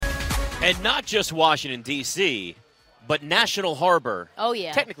And not just Washington, D.C., but National Harbor. Oh,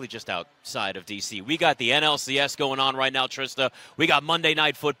 yeah. Technically just outside of D.C. We got the NLCS going on right now, Trista. We got Monday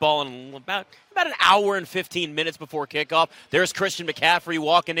Night Football, and about an hour and 15 minutes before kickoff, there's Christian McCaffrey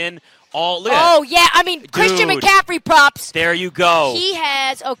walking in. Yeah. I mean, Christian McCaffrey props. There you go. He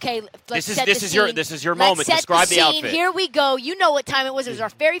has, okay, let's set the scene. This is your moment. Describe the outfit. Here we go. You know what time it was. It was our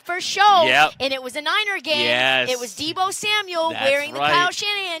very first show. Yep. And it was a Niner game. Yes. It was Deebo Samuel That's wearing the right. Kyle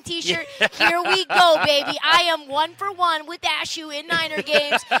Shanahan t-shirt. Here we go, baby. I am 1 for 1 with Ashu in Niner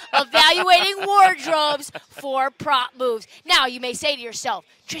games, evaluating wardrobes for prop moves. Now, you may say to yourself,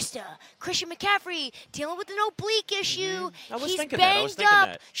 Trista, Christian McCaffrey dealing with an oblique issue. He's banged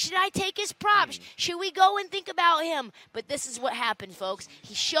up. Should I take his props? Should we go and think about him? But this is what happened, folks.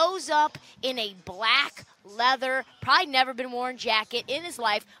 He shows up in a black leather, probably never been worn jacket in his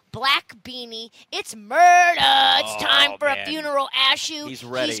life, black beanie. It's murder. It's time for a funeral. Ashu. He's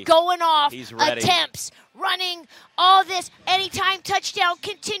ready. He's going off. He's ready. Attempts, running, all this. Anytime touchdown,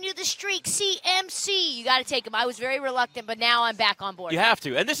 continue the streak. CMC. You got to take him. I was very reluctant, but now I'm back on board. You have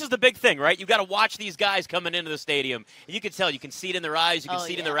to. And this is the big thing, right? You got to watch these guys coming into the stadium. And you can tell. You can see it in their eyes. You can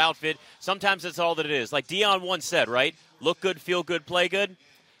see it in their outfit. Sometimes that's all that it is. Like Dion once said, right? Look good, feel good, play good.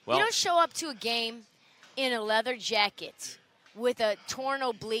 Well, you don't show up to a game in a leather jacket with a torn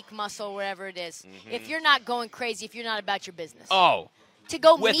oblique muscle, wherever it is, if you're not going crazy, if you're not about your business. Oh, to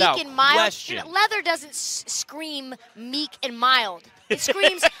go without meek and mild. question. Leather doesn't scream meek and mild. It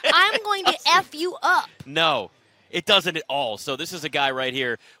screams, I'm going to F you up. No, it doesn't at all. So this is a guy right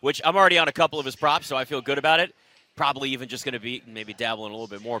here, which I'm already on a couple of his props, so I feel good about it. Probably even just going to be maybe dabbling a little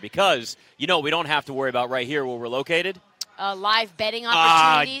bit more because, we don't have to worry about right here where we're located. Live betting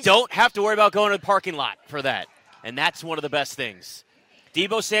opportunities. Don't have to worry about going to the parking lot for that. And that's one of the best things.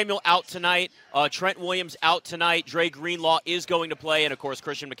 Deebo Samuel out tonight. Trent Williams out tonight. Dre Greenlaw is going to play. And, of course,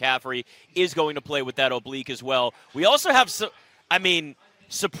 Christian McCaffrey is going to play with that oblique as well. We also have,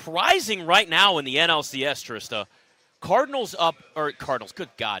 surprising right now in the NLCS, Trista. Cardinals, good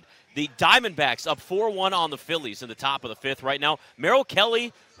God. The Diamondbacks up 4-1 on the Phillies in the top of the fifth right now. Merrill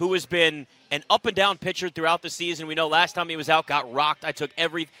Kelly, who has been an up-and-down pitcher throughout the season. We know last time he was out, got rocked. I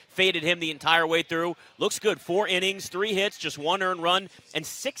faded him the entire way through. Looks good. 4 innings, 3 hits, just 1 earned run, and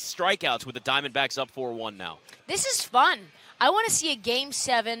 6 strikeouts with the Diamondbacks up 4-1 now. This is fun. I want to see a Game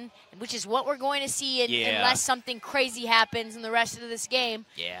 7, which is what we're going to see unless something crazy happens in the rest of this game.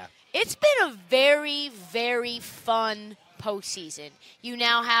 Yeah. It's been a very, very fun postseason. You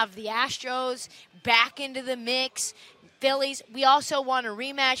now have the Astros back into the mix. Phillies, we also want a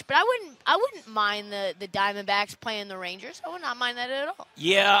rematch, but I wouldn't mind the Diamondbacks playing the Rangers. I would not mind that at all.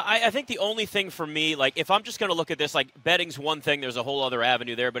 Yeah, I think the only thing for me, if I'm just going to look at this, betting's one thing, there's a whole other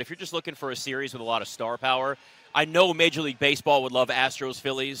avenue there, but if you're just looking for a series with a lot of star power, I know Major League Baseball would love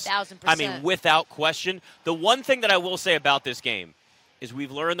Astros-Phillies. 1,000%. Without question. The one thing that I will say about this game is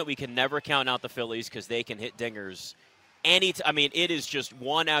we've learned that we can never count out the Phillies because they can hit dingers. It is just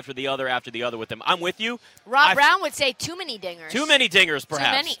one after the other with them. I'm with you. Rob Brown would say too many dingers. Too many dingers,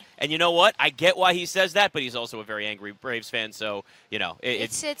 perhaps. Too many. And you know what? I get why he says that, but he's also a very angry Braves fan. So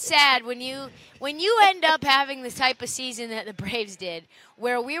it's sad when you end up having the type of season that the Braves did,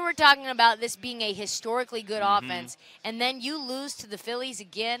 where we were talking about this being a historically good offense, and then you lose to the Phillies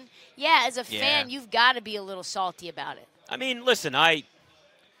again. Yeah, as a fan, you've got to be a little salty about it. Listen,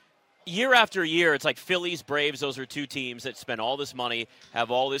 year after year, it's like Phillies, Braves, those are two teams that spend all this money,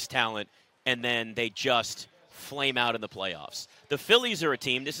 have all this talent, and then they just flame out in the playoffs. The Phillies are a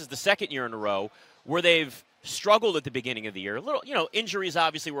team, this is the second year in a row, where they've struggled at the beginning of the year. Injuries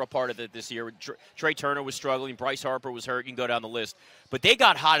obviously were a part of it this year. Trey Turner was struggling, Bryce Harper was hurt, you can go down the list. But they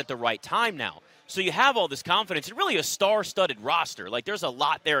got hot at the right time now. So you have all this confidence. It's really a star-studded roster. There's a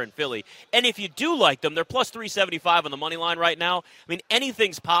lot there in Philly. And if you do like them, they're plus 375 on the money line right now.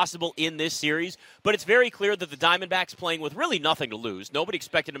 Anything's possible in this series. But it's very clear that the Diamondbacks playing with really nothing to lose. Nobody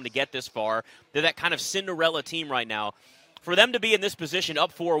expected them to get this far. They're that kind of Cinderella team right now. For them to be in this position,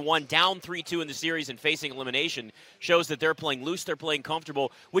 up 4-1, down 3-2 in the series and facing elimination, shows that they're playing loose, they're playing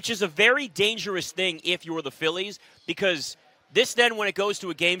comfortable, which is a very dangerous thing if you're the Phillies, because this then, when it goes to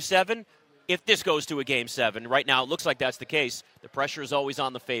a Game 7, if this goes to a Game 7, right now it looks like that's the case, the pressure is always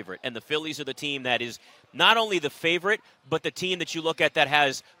on the favorite. And the Phillies are the team that is not only the favorite, but the team that you look at that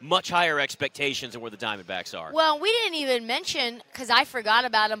has much higher expectations than where the Diamondbacks are. Well, we didn't even mention, because I forgot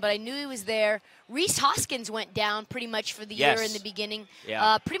about him, but I knew he was there. Rhys Hoskins went down pretty much for the year in the beginning,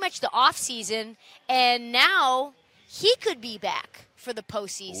 pretty much the off season. And now he could be back for the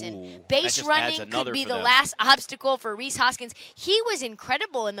postseason. Ooh, Base running could be the last obstacle for Reese Hoskins. He was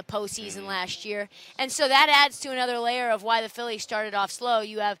incredible in the postseason last year, and so that adds to another layer of why the Phillies started off slow.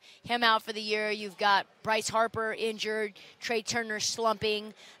 You have him out for the year. You've got Bryce Harper injured, Trey Turner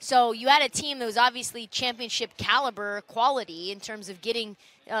slumping. So you had a team that was obviously championship caliber quality in terms of getting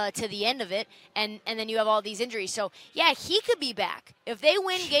to the end of it, and then you have all these injuries. So, yeah, he could be back. If they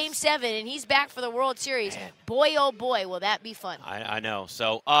win Game 7 and he's back for the World Series, boy, oh boy, will that be fun. I know.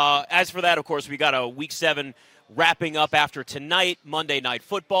 So, as for that, of course, we got a Week 7 wrapping up after tonight, Monday Night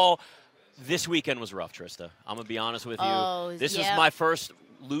Football. This weekend was rough, Trista. I'm going to be honest with you. This is my first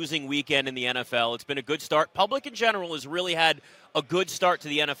losing weekend in the NFL. It's been a good start. Public in general has really had a good start to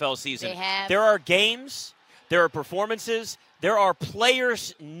the NFL season. They have. There are games, there are performances, there are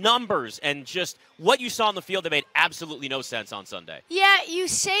players' numbers, and just what you saw on the field that made absolutely no sense on Sunday. Yeah, you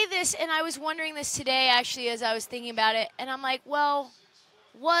say this, and I was wondering this today, actually, as I was thinking about it, and I'm like, well,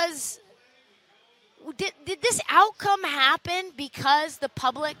 did this outcome happen because the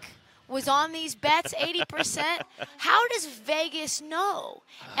public was on these bets 80%? How does Vegas know?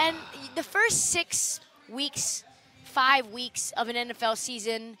 And the first 6 weeks, 5 weeks of an NFL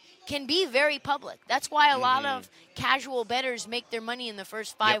season can be very public. That's why a lot of casual bettors make their money in the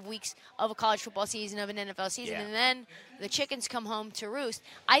first 5 weeks of a college football season, of an NFL season, and then the chickens come home to roost.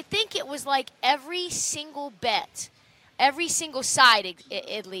 I think it was like every single bet, every single side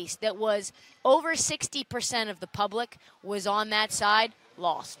at least, that was over 60% of the public was on that side,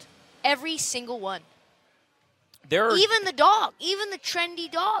 lost. Every single one. Even the dog, even the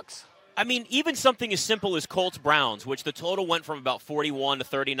trendy dogs. I mean, even something as simple as Colts-Browns, which the total went from about 41 to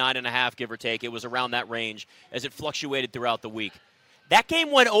 39.5, give or take. It was around that range as it fluctuated throughout the week. That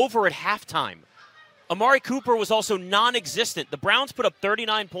game went over at halftime. Amari Cooper was also non-existent. The Browns put up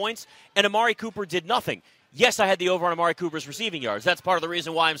 39 points, and Amari Cooper did nothing. Yes, I had the over on Amari Cooper's receiving yards. That's part of the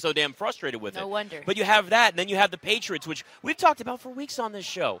reason why I'm so damn frustrated with it. No wonder. But you have that, and then you have the Patriots, which we've talked about for weeks on this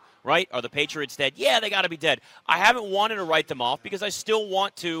show, right? Are the Patriots dead? Yeah, they got to be dead. I haven't wanted to write them off because I still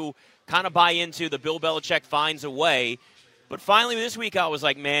want to kind of buy into the Bill Belichick finds a way. But finally this week I was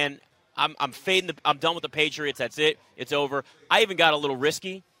like, man, I'm fading. I'm done with the Patriots. That's it. It's over. I even got a little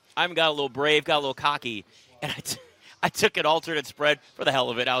risky. I even got a little brave, got a little cocky, and I took an alternate spread for the hell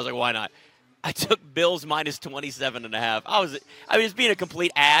of it. I was like, why not? I took Bills minus 27.5. I was being a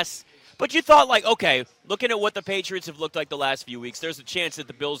complete ass. But you thought, like, okay, looking at what the Patriots have looked like the last few weeks, there's a chance that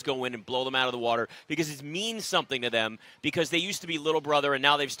the Bills go in and blow them out of the water because it means something to them because they used to be little brother and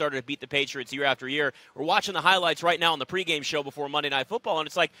now they've started to beat the Patriots year after year. We're watching the highlights right now on the pregame show before Monday Night Football, and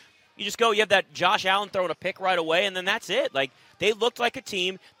it's like you just go, you have that Josh Allen throwing a pick right away, and then that's it. Like, they looked like a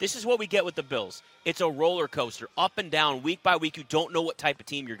team. This is what we get with the Bills. It's a roller coaster, up and down, week by week. You don't know what type of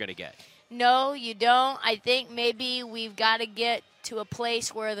team you're going to get. No, you don't. I think maybe we've got to get to a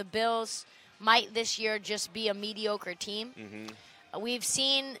place where the Bills might this year just be a mediocre team. We've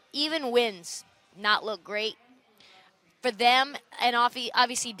seen even wins not look great for them, and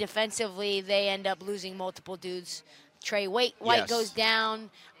obviously defensively they end up losing multiple dudes. Trey White goes down.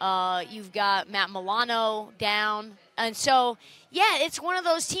 You've got Matt Milano down. And so, yeah, it's one of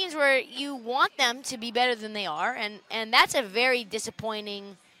those teams where you want them to be better than they are, and that's a very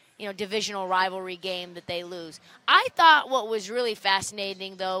disappointing divisional rivalry game that they lose. I thought what was really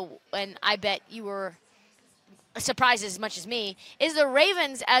fascinating, though, and I bet you were surprised as much as me, is the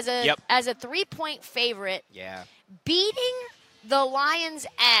Ravens as a 3-point favorite beating the Lions'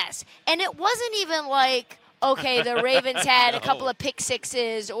 ass. And it wasn't even like, okay, the Ravens had a couple of pick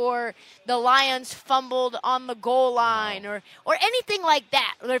sixes or the Lions fumbled on the goal line or anything like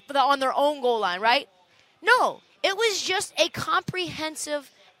that on their own goal line, right? No, it was just a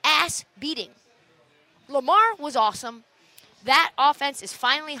comprehensive ass beating. Lamar was awesome. That offense is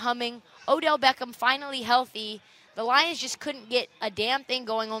finally humming. Odell Beckham finally healthy. The Lions just couldn't get a damn thing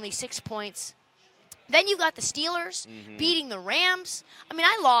going, only 6 points. Then you got the Steelers beating the Rams. I mean,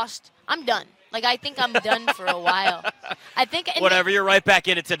 I lost. I'm done. Like, I think I'm done for a while. I think whatever, you're right back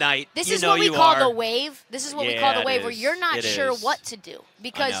in it tonight. This is what we call the wave. This is what we call the wave, where you're not sure what to do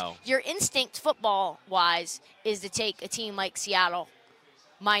because your instinct, football-wise, is to take a team like Seattle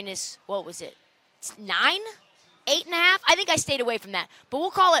minus, what was it, 9? 8.5? I think I stayed away from that. But we'll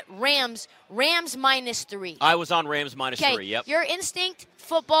call it Rams minus 3. I was on Rams minus 3, yep. Your instinct,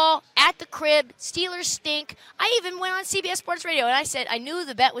 football, at the crib, Steelers stink. I even went on CBS Sports Radio, and I said I knew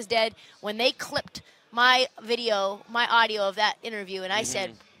the bet was dead when they clipped my audio of that interview, and I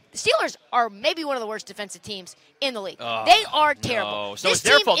said, the Steelers are maybe one of the worst defensive teams in the league. They are terrible. No. So this it's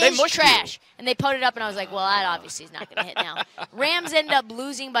their team fault. They is mushed trash. you. And they put it up, and I was like, well, that obviously is not going to hit now. Rams end up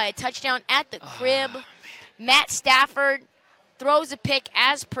losing by a touchdown at the crib. Matt Stafford throws a pick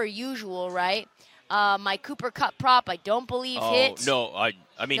as per usual, right? My Cooper Cup prop, I don't believe hit. No,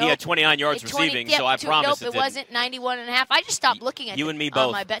 he had 29 yards receiving, so I promise it wasn't 91.5. I just stopped looking at me both.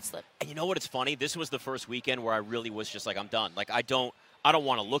 On my bet slip. And you know what? It's funny. This was the first weekend where I really was just like, I'm done. Like, I don't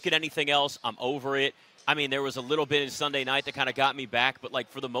want to look at anything else. I'm over it. I mean, there was a little bit in Sunday night that kind of got me back, but like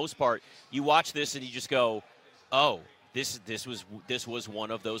for the most part, you watch this and you just go, oh. This was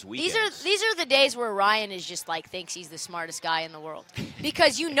one of those weekends. These are the days where Ryan is just like thinks he's the smartest guy in the world,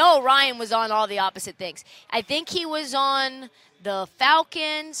 because Ryan was on all the opposite things. I think he was on the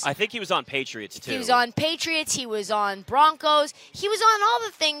Falcons. I think he was on Patriots too. He was on Patriots. He was on Broncos. He was on all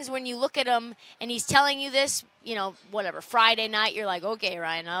the things. When you look at him and he's telling you this, Friday night, you're like, okay,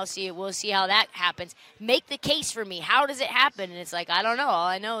 Ryan, we'll see how that happens. Make the case for me. How does it happen? And it's like, I don't know. All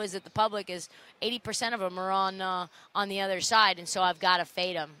I know is that the public is 80% of them are on the other side, and so I've got to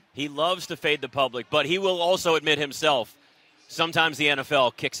fade them. He loves to fade the public, but he will also admit himself, sometimes the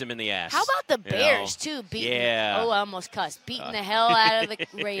NFL kicks him in the ass. How about the Bears, too? Yeah. Oh, I almost cussed. Beating the hell out of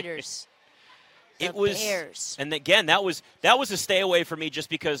the Raiders. Bears. And again, that was a stay away for me, just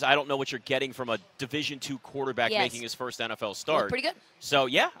because I don't know what you're getting from a Division II quarterback making his first NFL start. Pretty good. So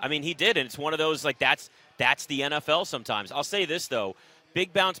yeah, I mean he did, and it's one of those like that's the NFL sometimes. I'll say this though,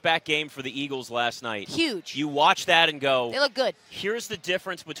 big bounce back game for the Eagles last night. Huge. You watch that and go, they look good. Here's the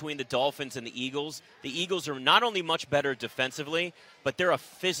difference between the Dolphins and the Eagles. The Eagles are not only much better defensively, but they're a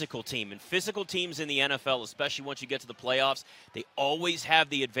physical team. And physical teams in the NFL, especially once you get to the playoffs, they always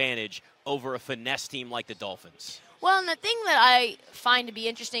have the advantage over a finesse team like the Dolphins. Well, and the thing that I find to be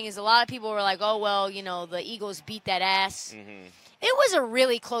interesting is a lot of people were like, oh, well, the Eagles beat that ass. Mm-hmm. It was a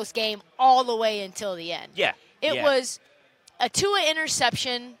really close game all the way until the end. Yeah. It was a Tua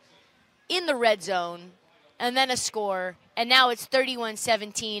interception in the red zone, and then a score, and now it's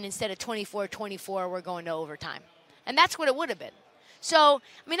 31-17 instead of 24-24. We're going to overtime. And that's what it would have been. So,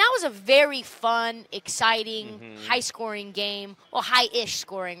 I mean, that was a very fun, exciting, high-scoring game. Well, high-ish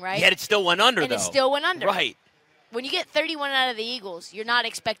scoring, right? Yet it still went under, And it still went under. Right. When you get 31 out of the Eagles, you're not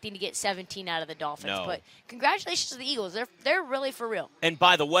expecting to get 17 out of the Dolphins. No. But congratulations to the Eagles. They're really for real. And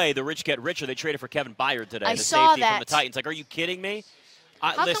by the way, the rich get richer. They traded for Kevin Byard today, I the saw safety that. from the Titans. Like, are you kidding me?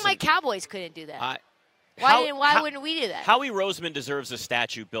 How come my Cowboys couldn't do that? Why wouldn't we do that? Howie Roseman deserves a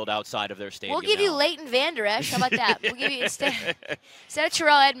statue built outside of their stadium. We'll give you Leighton Vander Esch. How about that? We'll give you instead of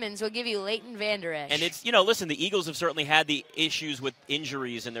Terrell Edmonds, we'll give you Leighton Vander Esch. And it's listen, the Eagles have certainly had the issues with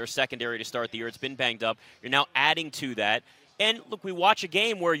injuries in their secondary to start the year. It's been banged up. You're now adding to that. And, look, we watch a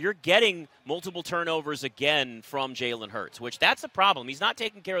game where you're getting multiple turnovers again from Jalen Hurts, which that's a problem. He's not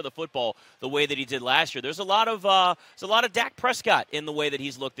taking care of the football the way that he did last year. There's a lot of Dak Prescott in the way that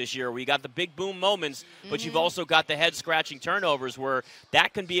he's looked this year, where you got the big boom moments, but you've also got the head-scratching turnovers where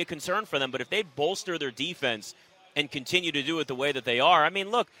that can be a concern for them. But if they bolster their defense and continue to do it the way that they are, I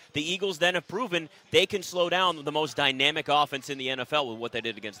mean, look, the Eagles then have proven they can slow down the most dynamic offense in the NFL with what they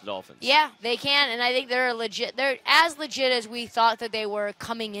did against the Dolphins. Yeah, they can, and I think they're legit. They're as legit as we thought that they were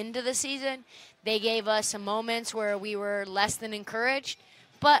coming into the season. They gave us some moments where we were less than encouraged,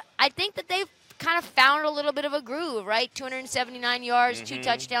 but I think that they've kind of found a little bit of a groove, right? 279 yards, 2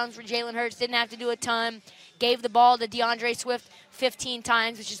 touchdowns for Jalen Hurts. Didn't have to do a ton. Gave the ball to DeAndre Swift 15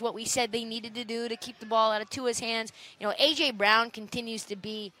 times, which is what we said they needed to do to keep the ball out of Tua's hands. A.J. Brown continues to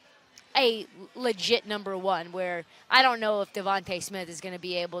be a legit number one, where I don't know if Devontae Smith is going to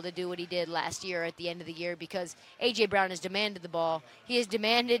be able to do what he did last year at the end of the year, because A.J. Brown has demanded the ball. He has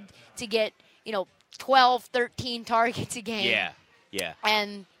demanded to get, 12, 13 targets a game. Yeah.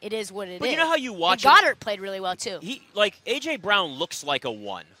 And it is what it is. But you know how you watch and Goddard played really well, too. A.J. Brown looks like a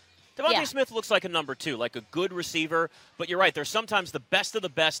 1. Devontae Smith looks like a number 2, like a good receiver. But you're right. There's sometimes the best of the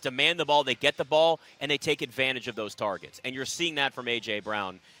best demand the ball. They get the ball, and they take advantage of those targets. And you're seeing that from A.J.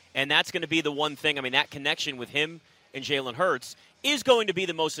 Brown. And that's going to be the one thing. I mean, that connection with him and Jalen Hurts is going to be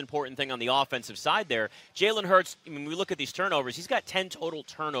the most important thing on the offensive side there. Jalen Hurts, when we look at these turnovers, he's got 10 total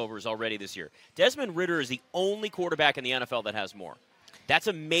turnovers already this year. Desmond Ridder is the only quarterback in the NFL that has more. That's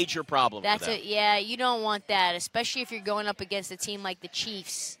a major problem for them. Yeah, you don't want that, especially if you're going up against a team like the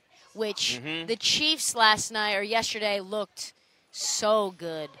Chiefs, which the Chiefs yesterday looked so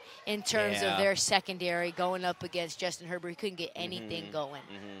good in terms of their secondary going up against Justin Herbert. He couldn't get anything going.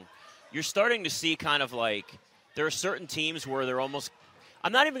 You're starting to see kind of like there are certain teams where they're almost –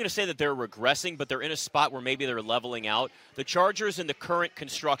 I'm not even going to say that they're regressing, but they're in a spot where maybe they're leveling out. The Chargers in the current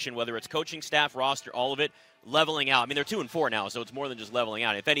construction, whether it's coaching staff, roster, all of it, leveling out. I mean, they're 2-4 now, so it's more than just leveling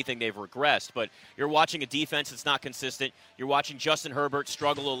out. If anything, they've regressed. But you're watching a defense that's not consistent. You're watching Justin Herbert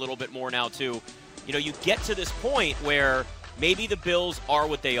struggle a little bit more now, too. You get to this point where maybe the Bills are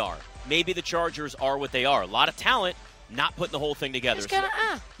what they are. maybe the Chargers are what they are. A lot of talent, not putting the whole thing together.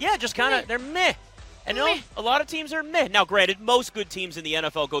 Just kind of, they're meh. And a lot of teams are meh. Now, granted, most good teams in the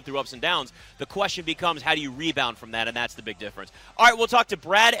NFL go through ups and downs. The question becomes, how do you rebound from that? And that's the big difference. All right, we'll talk to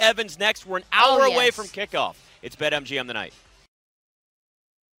Brad Evans next. We're an hour away from kickoff. It's BetMGM tonight.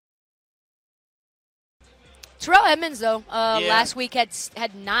 Terrell Edmonds, though, last week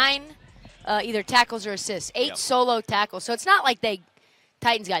had 9 either tackles or assists, 8 solo tackles. So it's not like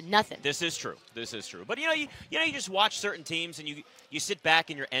Titans got nothing. This is true. But you just watch certain teams and you sit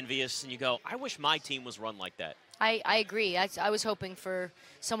back and you're envious and you go, I wish my team was run like that. I agree. I was hoping for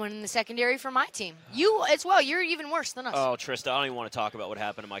someone in the secondary for my team. You as well. You're even worse than us. Oh, Trista, I don't even want to talk about what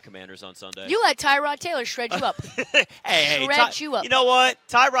happened to my Commanders on Sunday. You let Tyrod Taylor shred you up. Shred you up. You know what?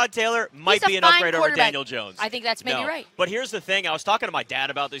 Tyrod Taylor might be an upgrade over Daniel Jones. I think that's maybe right. But here's the thing. I was talking to my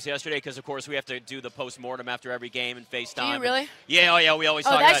dad about this yesterday because, of course, we have to do the post-mortem after every game and FaceTime. Do you really? Yeah, we always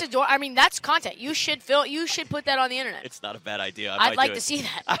talk about it. I mean, that's content. You should put that on the internet. It's not a bad idea. I'd like to see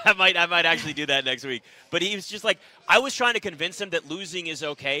that. I might actually do that next week. But he was just like, I was trying to convince him that losing is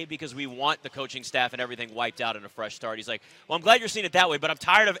okay because we want the coaching staff and everything wiped out in a fresh start. He's like, well, I'm glad you're seeing it that way, but I'm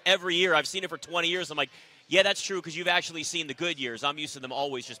tired of every year. I've seen it for 20 years. I'm like, yeah, that's true because you've actually seen the good years. I'm used to them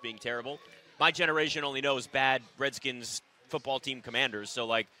always just being terrible. My generation only knows bad Redskins football team Commanders, so,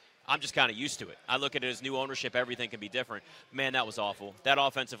 like, I'm just kind of used to it. I look at it as new ownership. Everything can be different. Man, that was awful. That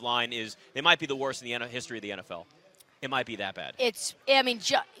offensive line they might be the worst in the history of the NFL. It might be that bad.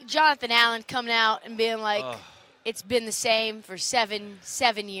 Jonathan Allen coming out and being like, it's been the same for seven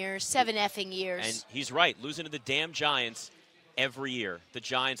effing years. And he's right. Losing to the damn Giants every year. The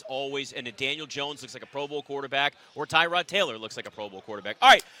Giants always, and Daniel Jones looks like a Pro Bowl quarterback, or Tyrod Taylor looks like a Pro Bowl quarterback. All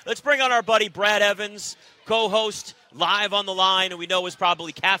right, let's bring on our buddy Brad Evans, co-host, live on the line, and we know is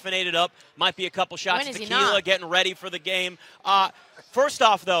probably caffeinated up. Might be a couple shots of tequila, getting ready for the game. First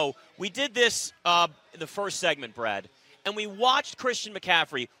off, though, we did this in the first segment, Brad, and we watched Christian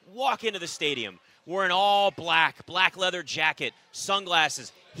McCaffrey walk into the stadium wearing all black leather jacket,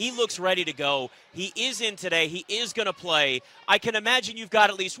 sunglasses. He looks ready to go. He is in today. He is going to play. I can imagine you've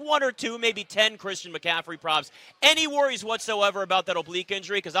got at least 1 or 2, maybe 10 Christian McCaffrey props. Any worries whatsoever about that oblique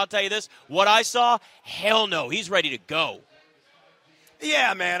injury? Because I'll tell you this, what I saw, hell no. He's ready to go.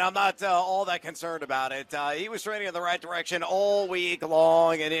 Yeah, man, I'm not all that concerned about it. He was training in the right direction all week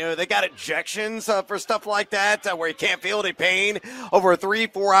long, and they got injections for stuff like that where he can't feel any pain over a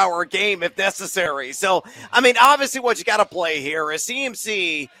 3-4 hour game if necessary. So, I mean, obviously what you got to play here is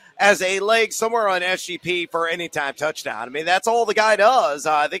CMC as a leg somewhere on SGP for anytime touchdown. I mean, that's all the guy does.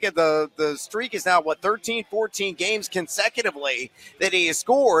 I think the streak is now, 13, 14 games consecutively that he has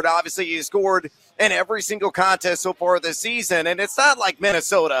scored. Obviously, he scored in every single contest so far this season, and it's not like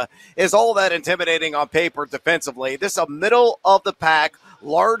Minnesota is all that intimidating on paper defensively. This is a middle-of-the-pack,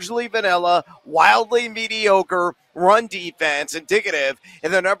 largely vanilla, wildly mediocre run defense, indicative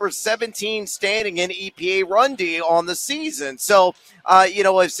in the number 17 standing in EPA run D on the season. So,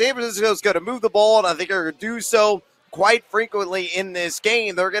 if San Francisco is going to move the ball, and I think they're going to do so quite frequently in this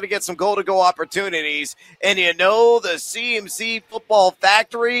game, they're going to get some goal-to-go opportunities. And the CMC football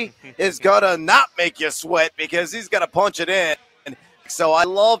factory is going to not make you sweat because he's going to punch it in. So I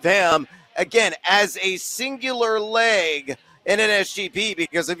love him, again, as a singular leg in an SGP,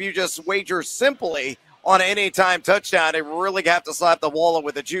 because if you just wager simply on an anytime touchdown, they really have to slap the wallet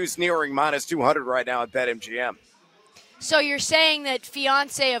with the juice nearing minus 200 right now at BetMGM. So you're saying that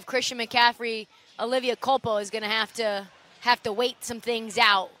fiance of Christian McCaffrey, Olivia Culpo, is going to have to wait some things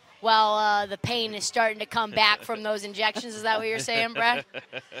out while the pain is starting to come back from those injections. Is that what you're saying, Brad?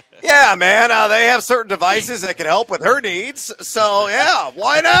 Yeah, man. They have certain devices that can help with her needs. So, yeah,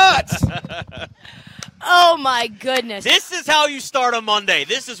 why not? Oh, my goodness. This is how you start a Monday.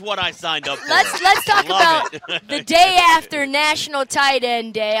 This is what I signed up for. Let's talk about the day after National Tight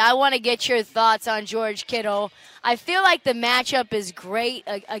End Day. I want to get your thoughts on George Kittle. I feel like the matchup is great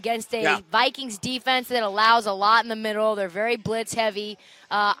against a Vikings defense that allows a lot in the middle. They're very blitz heavy.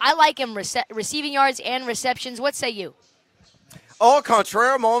 I like him receiving yards and receptions. What say you? Au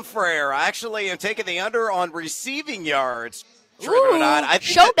contraire, mon frere. I actually am taking the under on receiving yards. Ooh, I think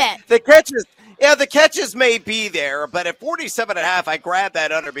show bet. The catches may be there, but at 47.5, I grabbed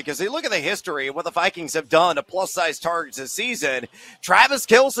that under because you look at the history of what the Vikings have done to plus-size targets this season. Travis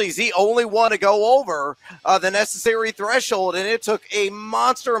Kelce's the only one to go over the necessary threshold, and it took a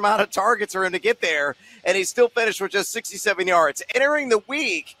monster amount of targets for him to get there, and he still finished with just 67 yards. Entering the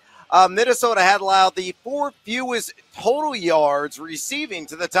week, Minnesota had allowed the 4th fewest total yards receiving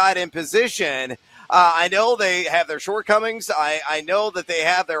to the tight end position. I know they have their shortcomings. I know that they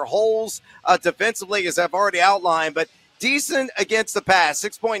have their holes defensively, as I've already outlined. But decent against the pass,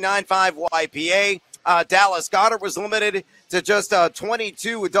 6.95 YPA. Dallas Goedert was limited to just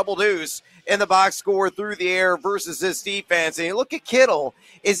 22 with double deuce in the box score through the air versus this defense. And you look at Kittle,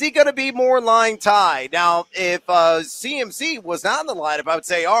 is he going to be more line tied? Now, if CMC was not in the lineup, I would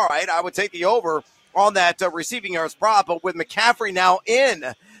say, all right, I would take the over on that receiving yards prop. But with McCaffrey now in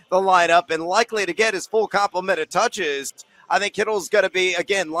the lineup and likely to get his full complement of touches, I think Kittle's going to be,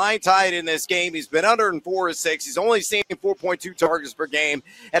 again, line tied in this game. He's been under in 4 or 6. He's only seeing 4.2 targets per game.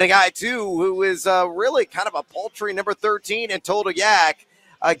 And a guy, too, who is really kind of a paltry number 13 in total yak,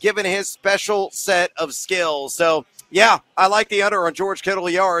 given his special set of skills. So, yeah, I like the under on George Kittle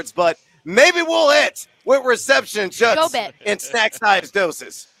yards, but maybe we'll hit with reception shots in snack-sized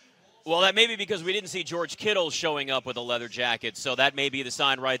doses. Well, that may be because we didn't see George Kittle showing up with a leather jacket, so that may be the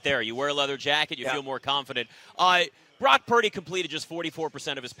sign right there. You wear a leather jacket, you feel more confident. Brock Purdy completed just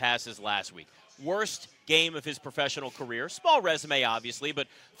 44% of his passes last week. Worst game of his professional career. Small resume, obviously, but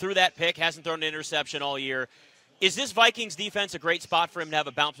through that pick, hasn't thrown an interception all year. Is this Vikings defense a great spot for him to have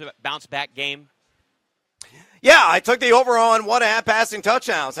a bounce-back game? Yeah, I took the over on 1.5 passing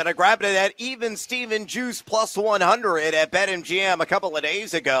touchdowns, and I grabbed it at even Steven Juice plus 100 at BetMGM a couple of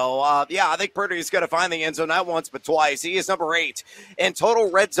days ago. I think Purdy's going to find the end zone not once but twice. He is number 8 in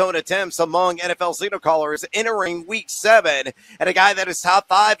total red zone attempts among NFL signal callers entering Week 7, and a guy that is top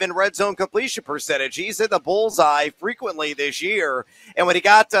 5 in red zone completion percentage. He's in the bullseye frequently this year, and when he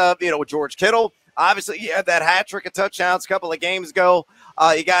got with George Kittle, obviously he had that hat trick of touchdowns a couple of games ago.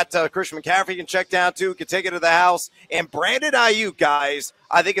 You got Christian McCaffrey you can check down too, can take it to the house. And Brandon Ayuk, guys,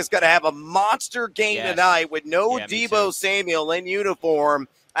 I think is going to have a monster game tonight with no Deebo Samuel in uniform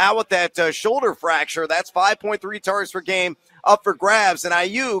out with that shoulder fracture. That's 5.3 targets per game up for grabs. And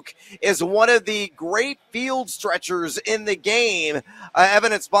Ayuk is one of the great field stretchers in the game,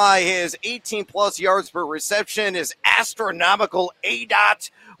 evidenced by his 18-plus yards per reception, his astronomical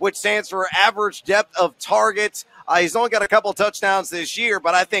ADOT, which stands for average depth of target. He's only got a couple touchdowns this year,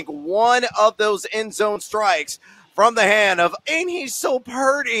 but I think one of those end zone strikes from the hand of "Ain't he so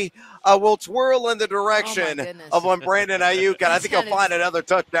purty" will twirl in the direction of one Brandon Ayuk, and I think he'll find another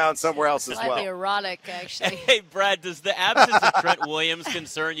touchdown somewhere else as well. Slightly erotic, actually. Hey, Brad, does the absence of Trent Williams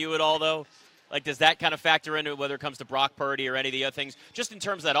concern you at all, though? Like, does that kind of factor into whether it comes to Brock Purdy or any of the other things, just in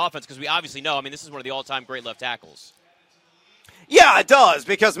terms of that offense? Because we obviously know, this is one of the all-time great left tackles. Yeah, it does,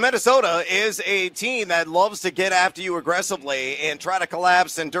 because Minnesota is a team that loves to get after you aggressively and try to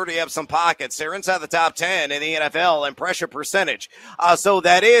collapse and dirty up some pockets. They're inside the top 10 in the NFL in pressure percentage. So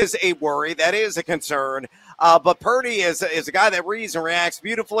that is a worry. That is a concern. But Purdy is a guy that reads and reacts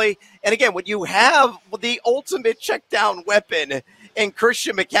beautifully. And again, when you have the ultimate check down weapon in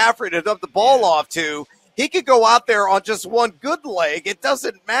Christian McCaffrey to dump the ball off to, he could go out there on just one good leg. It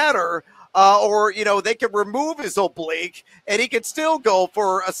doesn't matter. They could remove his oblique, and he could still go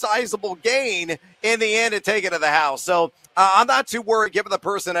for a sizable gain in the end and take it to the house. So I'm not too worried, given the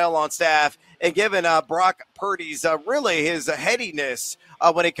personnel on staff and given Brock Purdy's really his headiness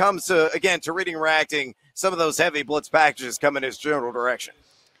when it comes to, again, to reading and reacting some of those heavy blitz packages coming his general direction.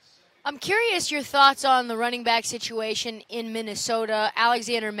 I'm curious your thoughts on the running back situation in Minnesota.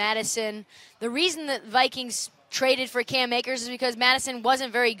 Alexander Mattison, the reason that Vikings traded for Cam Akers is because Madison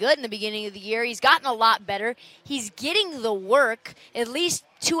wasn't very good in the beginning of the year. He's gotten a lot better. He's getting the work, at least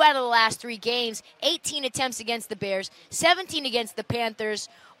 2 out of the last 3 games, 18 attempts against the Bears, 17 against the Panthers,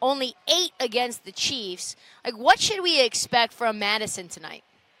 only 8 against the Chiefs. Like, what should we expect from Madison tonight?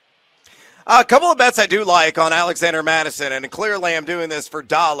 A couple of bets I do like on Alexander Mattison, and clearly I'm doing this for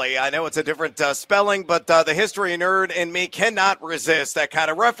Dolly. I know it's a different spelling, but the history nerd in me cannot resist that kind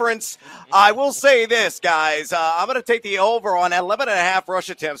of reference. I will say this, guys. I'm going to take the over on 11.5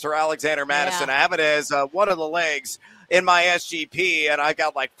 rush attempts for Alexander Mattison. I have it as one of the legs in my SGP, and I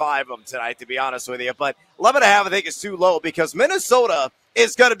got like 5 of them tonight, to be honest with you. But 11.5 I think is too low because Minnesota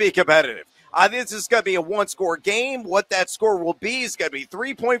is going to be competitive. I think this is going to be a one-score game. What that score will be is going to be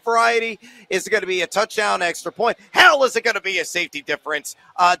 3-point variety. Is it going to be a touchdown, extra point? Hell, is it going to be a safety difference?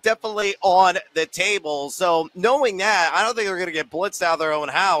 Definitely on the table. So knowing that, I don't think they're going to get blitzed out of their own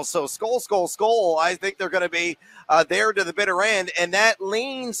house. So skull. I think they're going to be there to the bitter end, and that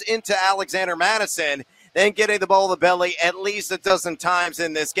leans into Alexander Mattison then getting the ball in the belly at least a dozen times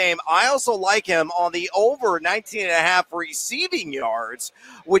in this game. I also like him on the over 19.5 receiving yards,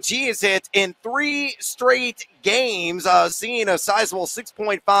 which he has hit in 3 straight games, seeing a sizable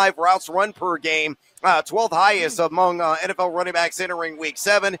 6.5 routes run per game, 12th highest among NFL running backs entering Week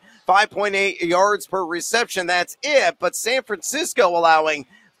 7, 5.8 yards per reception. That's it. But San Francisco allowing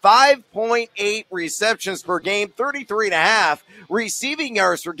 5.8 receptions per game, 33.5 receiving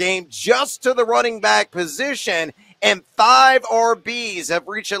yards per game just to the running back position. and 5 RBs have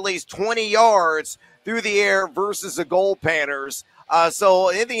reached at least 20 yards through the air versus the Gold Panthers. So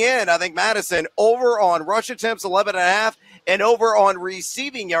in the end, I think Madison over on rush attempts 11.5 and over on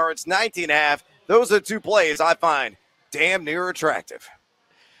receiving yards 19.5. Those are 2 plays I find damn near attractive.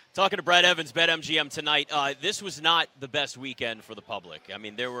 Talking to Brad Evans, BetMGM tonight, this was not the best weekend for the public. I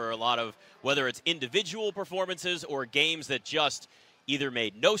mean, there were a lot of, whether it's individual performances or games that just either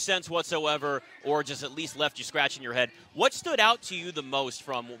made no sense whatsoever or just at least left you scratching your head. What stood out to you the most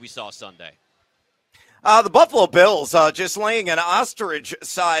from what we saw Sunday? The Buffalo Bills just laying an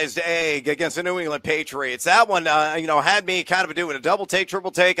ostrich-sized egg against the New England Patriots. That one, had me kind of doing a double take,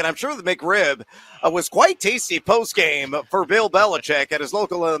 triple take, and I'm sure the McRib was quite tasty post-game for Bill Belichick at his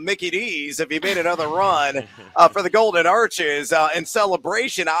local Mickey D's if he made another run for the Golden Arches in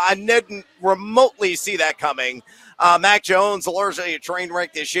celebration. I didn't remotely see that coming. Mac Jones, largely a train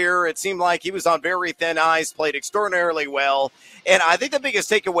wreck this year. It seemed like he was on very thin ice, played extraordinarily well. And I think the biggest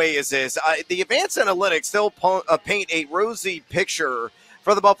takeaway is this. The advanced analytics still paint a rosy picture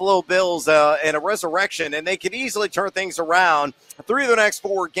for the Buffalo Bills and a resurrection, and they could easily turn things around. 3 of the next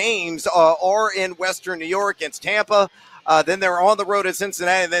 4 games are in Western New York against Tampa. Then they're on the road at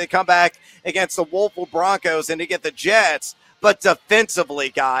Cincinnati, and then they come back against the Woeful Broncos and they get the Jets. But defensively,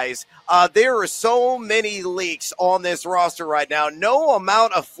 guys, there are so many leaks on this roster right now. No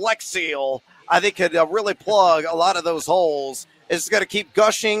amount of Flex Seal, I think, could really plug a lot of those holes. It's going to keep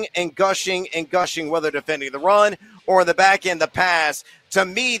gushing and gushing and gushing, whether defending the run or in the back end, the pass. To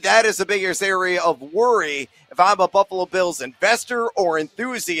me, that is the biggest area of worry if I'm a Buffalo Bills investor or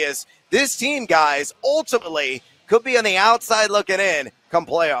enthusiast. This team, guys, ultimately could be on the outside looking in come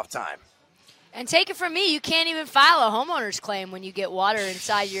playoff time. And take it from me, you can't even file a homeowner's claim when you get water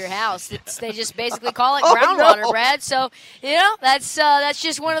inside your house. They just basically call it groundwater, no. Brad. So, that's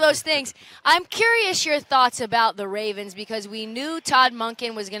just one of those things. I'm curious your thoughts about the Ravens because we knew Todd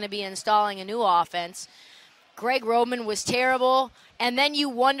Monken was going to be installing a new offense. Greg Roman was terrible. And then you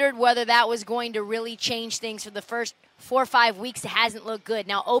wondered whether that was going to really change things for the first 4 or 5 weeks. It hasn't looked good.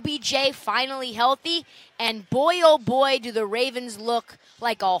 Now, OBJ finally healthy, and boy, oh boy, do the Ravens look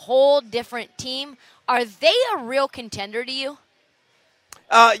like a whole different team. Are they a real contender to you?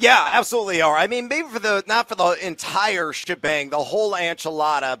 Yeah, absolutely are. I mean, maybe not for the entire shebang, the whole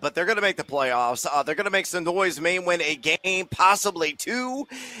enchilada, but they're going to make the playoffs. They're going to make some noise, may win a game, possibly 2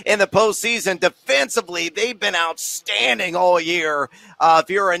 in the postseason. Defensively, they've been outstanding all year. If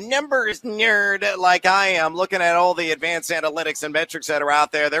you're a numbers nerd like I am, looking at all the advanced analytics and metrics that are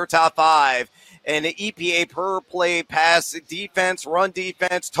out there, they're top 5. And EPA per play, pass defense, run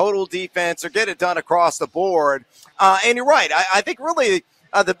defense, total defense, or get it done across the board. And you're right. I think really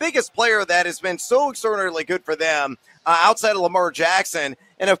the biggest player that has been so extraordinarily good for them outside of Lamar Jackson,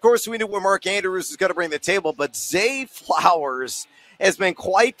 and of course we knew what Mark Andrews is going to bring to the table, but Zay Flowers has been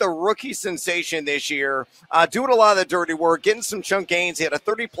quite the rookie sensation this year, doing a lot of the dirty work, getting some chunk gains. He had a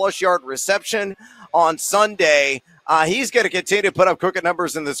 30-plus yard reception on Sunday. He's going to continue to put up crooked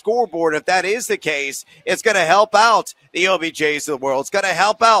numbers in the scoreboard. If that is the case, it's going to help out the OBJs of the world. It's going to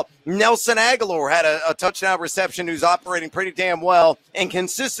help out Nelson Aguilar, had a touchdown reception, who's operating pretty damn well and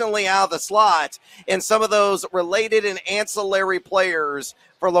consistently out of the slot. And some of those related and ancillary players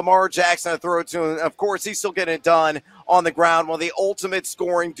for Lamar Jackson to throw to. And of course, he's still getting it done on the ground, one of the ultimate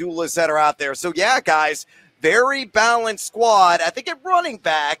scoring duelists that are out there. So, yeah, guys, very balanced squad. I think at running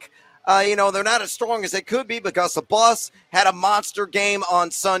back, they're not as strong as they could be because the Bus had a monster game on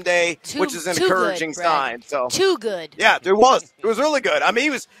Sunday, which is an encouraging sign. So too good. Yeah, it was. It was really good. I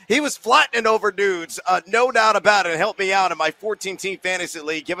mean, he was flattening over dudes, no doubt about it, and helped me out in my 14-team fantasy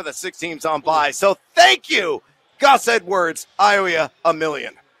league, given the 6 teams on bye. So thank you, Gus Edwards. I owe you $1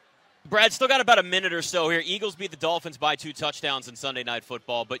 million. Brad, still got about a minute or so here. Eagles beat the Dolphins by 2 touchdowns in Sunday Night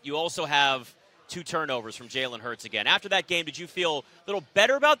Football, but you also have 2 turnovers from Jalen Hurts again. After that game, did you feel a little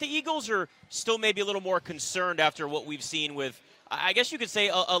better about the Eagles or still maybe a little more concerned after what we've seen with, I guess you could say,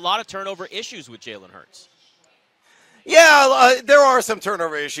 a lot of turnover issues with Jalen Hurts? Yeah, there are some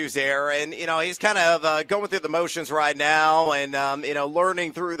turnover issues there, and, he's kind of going through the motions right now and,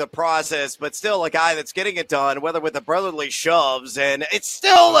 learning through the process, but still a guy that's getting it done, whether with the brotherly shoves, and it's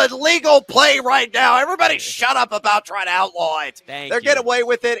still a legal play right now. Everybody shut up about trying to outlaw it. They're getting away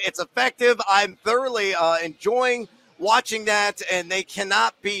with it. It's effective. I'm thoroughly enjoying watching that, and they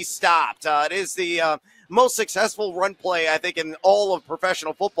cannot be stopped. It is the most successful run play, I think, in all of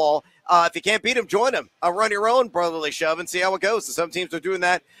professional football. If you can't beat him, join him. Run your own brotherly shove and see how it goes. And some teams are doing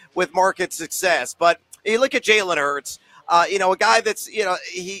that with market success. But you look at Jalen Hurts, a guy that's,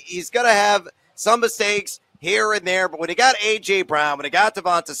 he's going to have some mistakes, here and there. But when you got A.J. Brown, when you got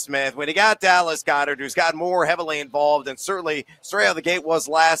Devonta Smith, when you got Dallas Goedert, who's got more heavily involved and certainly straight out of the gate was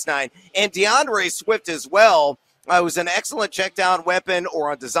last night, and DeAndre Swift as well, who's an excellent check down weapon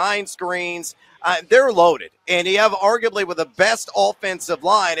or on design screens, they're loaded. And you have arguably with the best offensive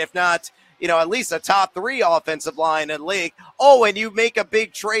line, if not at least a top 3 offensive line in the league. Oh, and you make a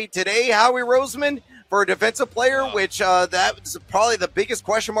big trade today, Howie Roseman, for a defensive player, which that was probably the biggest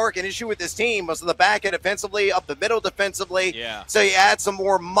question mark and issue with this team was the back end defensively, up the middle defensively. Yeah. So you add some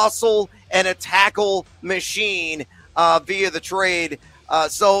more muscle and a tackle machine via the trade.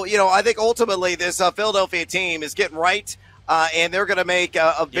 So I think ultimately this Philadelphia team is getting right. And they're going to make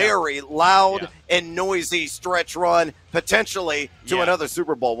a very loud and noisy stretch run, potentially to another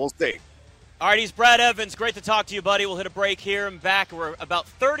Super Bowl. We'll see. All right, he's Brad Evans. Great to talk to you, buddy. We'll hit a break here and back. We're about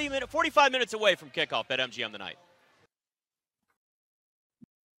 45 minutes away from kickoff at MGM tonight.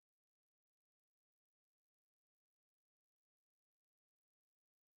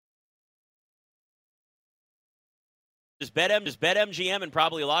 Just BetMGM and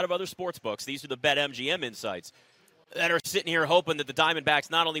probably a lot of other sports books. These are the BetMGM insights that are sitting here hoping that the Diamondbacks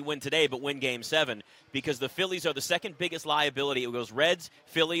not only win today but win Game 7 because the Phillies are the second biggest liability. It goes Reds,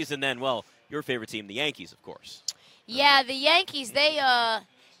 Phillies, and then, your favorite team, the Yankees, of course. Yeah, the Yankees, they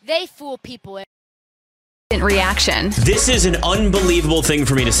fool people. Reaction. This is an unbelievable thing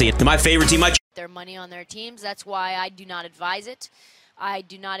for me to see. My favorite team, their money on their teams. That's why I do not advise it. I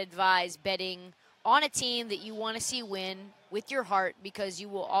do not advise betting on a team that you want to see win with your heart because you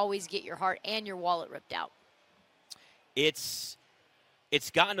will always get your heart and your wallet ripped out. It's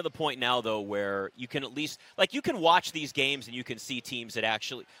gotten to the point now, though, where you can at least, you can watch these games and you can see teams that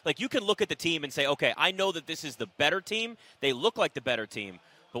actually, you can look at the team and say, okay, I know that this is the better team. They look like the better team.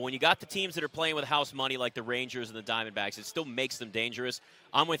 But when you got the teams that are playing with house money like the Rangers and the Diamondbacks, it still makes them dangerous.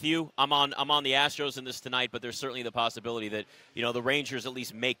 I'm with you. I'm on the Astros in this tonight, but there's certainly the possibility that, the Rangers at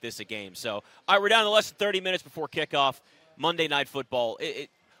least make this a game. So, all right, we're down to less than 30 minutes before kickoff. Monday Night Football.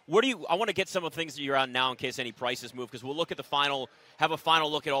 I want to get some of the things that you're on now in case any prices move, because we'll look at have a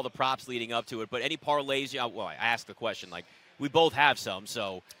final look at all the props leading up to it. But any parlays, I asked the question, we both have some,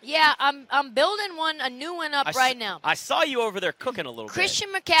 so. Yeah, I'm building a new one up right now. I saw you over there cooking a little Christian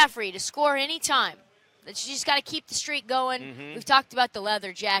McCaffrey to score any time. You just got to keep the streak going. Mm-hmm. We've talked about the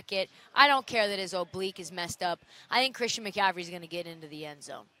leather jacket. I don't care that his oblique is messed up. I think Christian McCaffrey's going to get into the end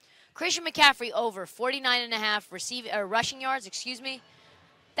zone. Christian McCaffrey over 49.5 rushing yards,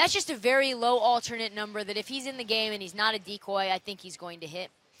 That's just a very low alternate number that if he's in the game and he's not a decoy, I think he's going to hit.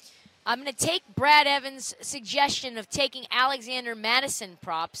 I'm going to take Brad Evans' suggestion of taking Alexander Madison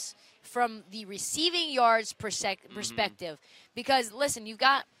props from the receiving yards perspective. Because, listen, you've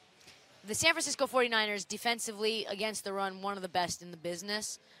got the San Francisco 49ers defensively against the run, one of the best in the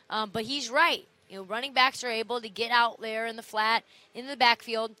business. But he's right. Running backs are able to get out there in the flat, in the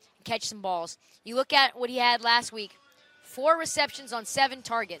backfield, and catch some balls. You look at what he had last week. 4 receptions on 7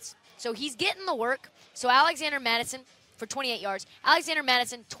 targets. So he's getting the work. So Alexander Madison for 28 yards. Alexander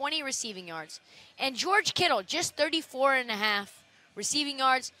Madison, 20 receiving yards. And George Kittle, just 34.5 receiving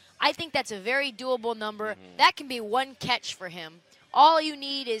yards. I think that's a very doable number. Mm-hmm. That can be one catch for him. All you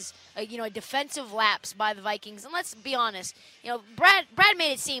need is a defensive lapse by the Vikings. And let's be honest, Brad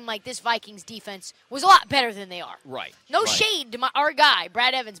made it seem like this Vikings defense was a lot better than they are. Right. No shade to our guy,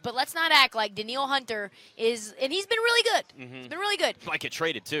 Brad Evans, but let's not act like Danielle Hunter is, and he's been really good. Mm-hmm. He's been really good. Might get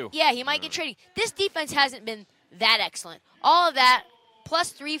traded, too. Yeah, he might get traded. This defense hasn't been that excellent. All of that,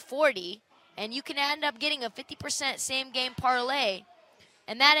 plus 340, and you can end up getting a 50% same-game parlay,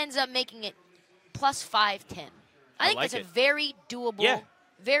 and that ends up making it plus 510. I think that's a very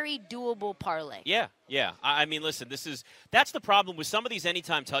doable parlay. Yeah. I mean, listen, that's the problem with some of these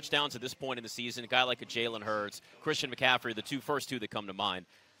anytime touchdowns at this point in the season. A guy like a Jalen Hurts, Christian McCaffrey, the first two that come to mind.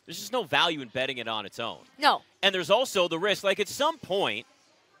 There's just no value in betting it on its own. No. And there's also the risk, at some point,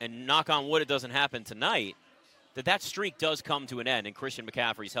 and knock on wood, it doesn't happen tonight, that streak does come to an end, and Christian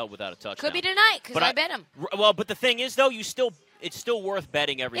McCaffrey's held without a touchdown. Could be tonight, because I bet him. Well, but the thing is, though, it's still worth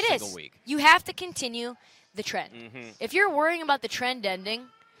betting every single week. You have to continue the trend. Mm-hmm. If you're worrying about the trend ending,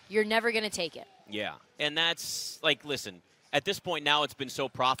 you're never going to take it. Yeah, and that's, listen, at this point now it's been so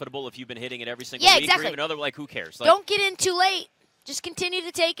profitable if you've been hitting it every single week. Exactly. Or even other, who cares? Don't get in too late. Just continue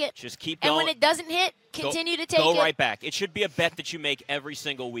to take it. Just keep going. And when it doesn't hit, continue to take it. Go right back. It should be a bet that you make every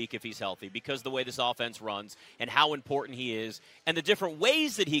single week if he's healthy, because the way this offense runs and how important he is and the different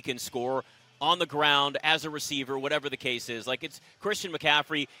ways that he can score on the ground as a receiver, whatever the case is. It's Christian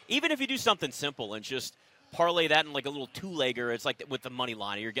McCaffrey. Even if you do something simple and just parlay that in like a little two-legger. It's like with the money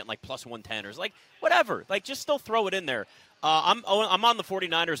line. You're getting like plus 110 or it's like whatever. Like just still throw it in there. I'm on the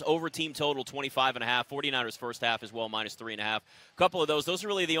 49ers over team total 25.5. 49ers first half as well minus 3.5. A couple of those. Those are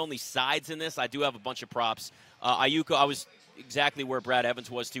really the only sides in this. I do have a bunch of props. Ayuk, I was exactly where Brad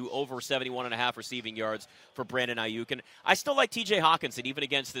Evans was too, over 71.5 receiving yards for Brandon Ayuk. And I still like T.J. Hawkinson, even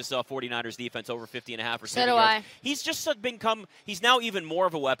against this 49ers defense, over 50.5 receiving So do yards. I. He's just he's now even more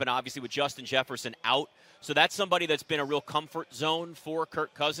of a weapon, obviously, with Justin Jefferson out. So that's somebody that's been a real comfort zone for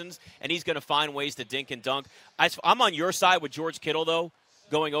Kirk Cousins, and he's going to find ways to dink and dunk. I'm on your side with George Kittle, though,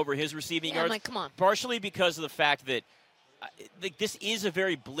 going over his receiving yards. I'm like, come on. Partially because of the fact that this is a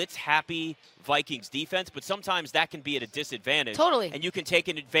very blitz-happy Vikings defense, but sometimes that can be at a disadvantage. Totally. And you can take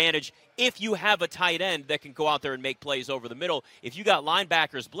an advantage if you have a tight end that can go out there and make plays over the middle. If you got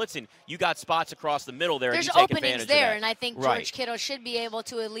linebackers blitzing, you got spots across the middle there. There's and you take openings advantage there, of that. and I think Right. George Kittle should be able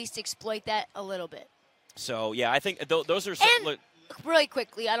to at least exploit that a little bit. So, yeah, I think those are And really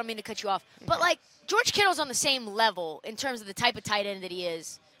quickly, I don't mean to cut you off, but like George Kittle's on the same level in terms of the type of tight end that he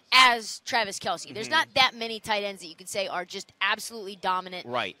is as Travis Kelce. There's not that many tight ends that you could say are just absolutely dominant.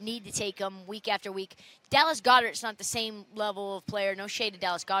 Right. Need to take them week after week. Dallas Goedert's not the same level of player. No shade to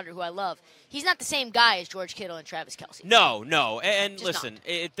Dallas Goedert, who I love. He's not the same guy as George Kittle and Travis Kelce. No. And Just listen,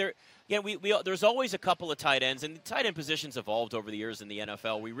 there's always a couple of tight ends, and the tight end positions evolved over the years in the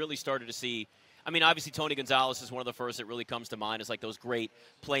NFL. We really started to see. I mean, obviously, Tony Gonzalez is one of the first that really comes to mind as like those great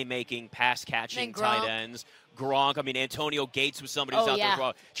playmaking, pass-catching tight ends. Gronk. I mean, Antonio Gates was somebody who's out there for a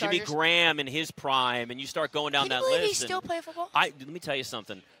while. Jimmy Chargers. Graham in his prime, and you start going down Can you that believe list. he's still playing football? Let me tell you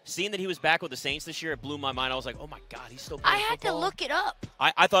something. Seeing that he was back with the Saints this year, it blew my mind. I was like, oh, my God, he's still playing I had football? to look it up.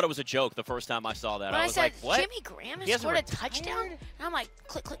 I thought it was a joke the first time I saw that. When I was said like, what? Jimmy Graham He has hasn't scored a retired? touchdown, and I'm like,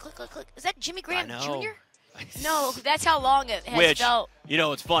 click. Is that Jimmy Graham know. Jr.? No, that's how long it has felt.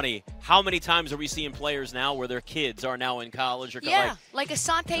 It's funny. How many times are we seeing players now where their kids are now in college? Or Yeah, like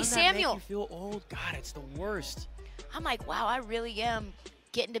Asante doesn't that Samuel. make you feel old? God, it's the worst. I'm like, wow, I really am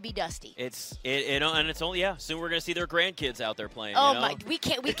getting to be dusty. And it's only soon we're gonna see their grandkids out there playing. Oh you know? my, we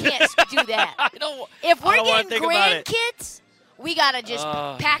can't do that. I don't. If I we're don't wanna getting think about it. grandkids, we gotta just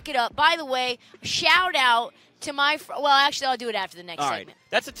pack it up. By the way, shout out to well, actually, I'll do it after the next All right, segment.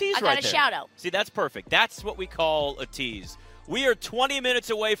 that's a tease I right got a there. shout out. See, that's perfect. That's what we call a tease. We are 20 minutes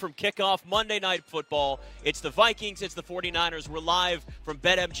away from kickoff Monday Night Football. It's the Vikings. It's the 49ers. We're live from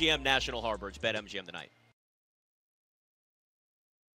BetMGM National Harbor. It's BetMGM tonight.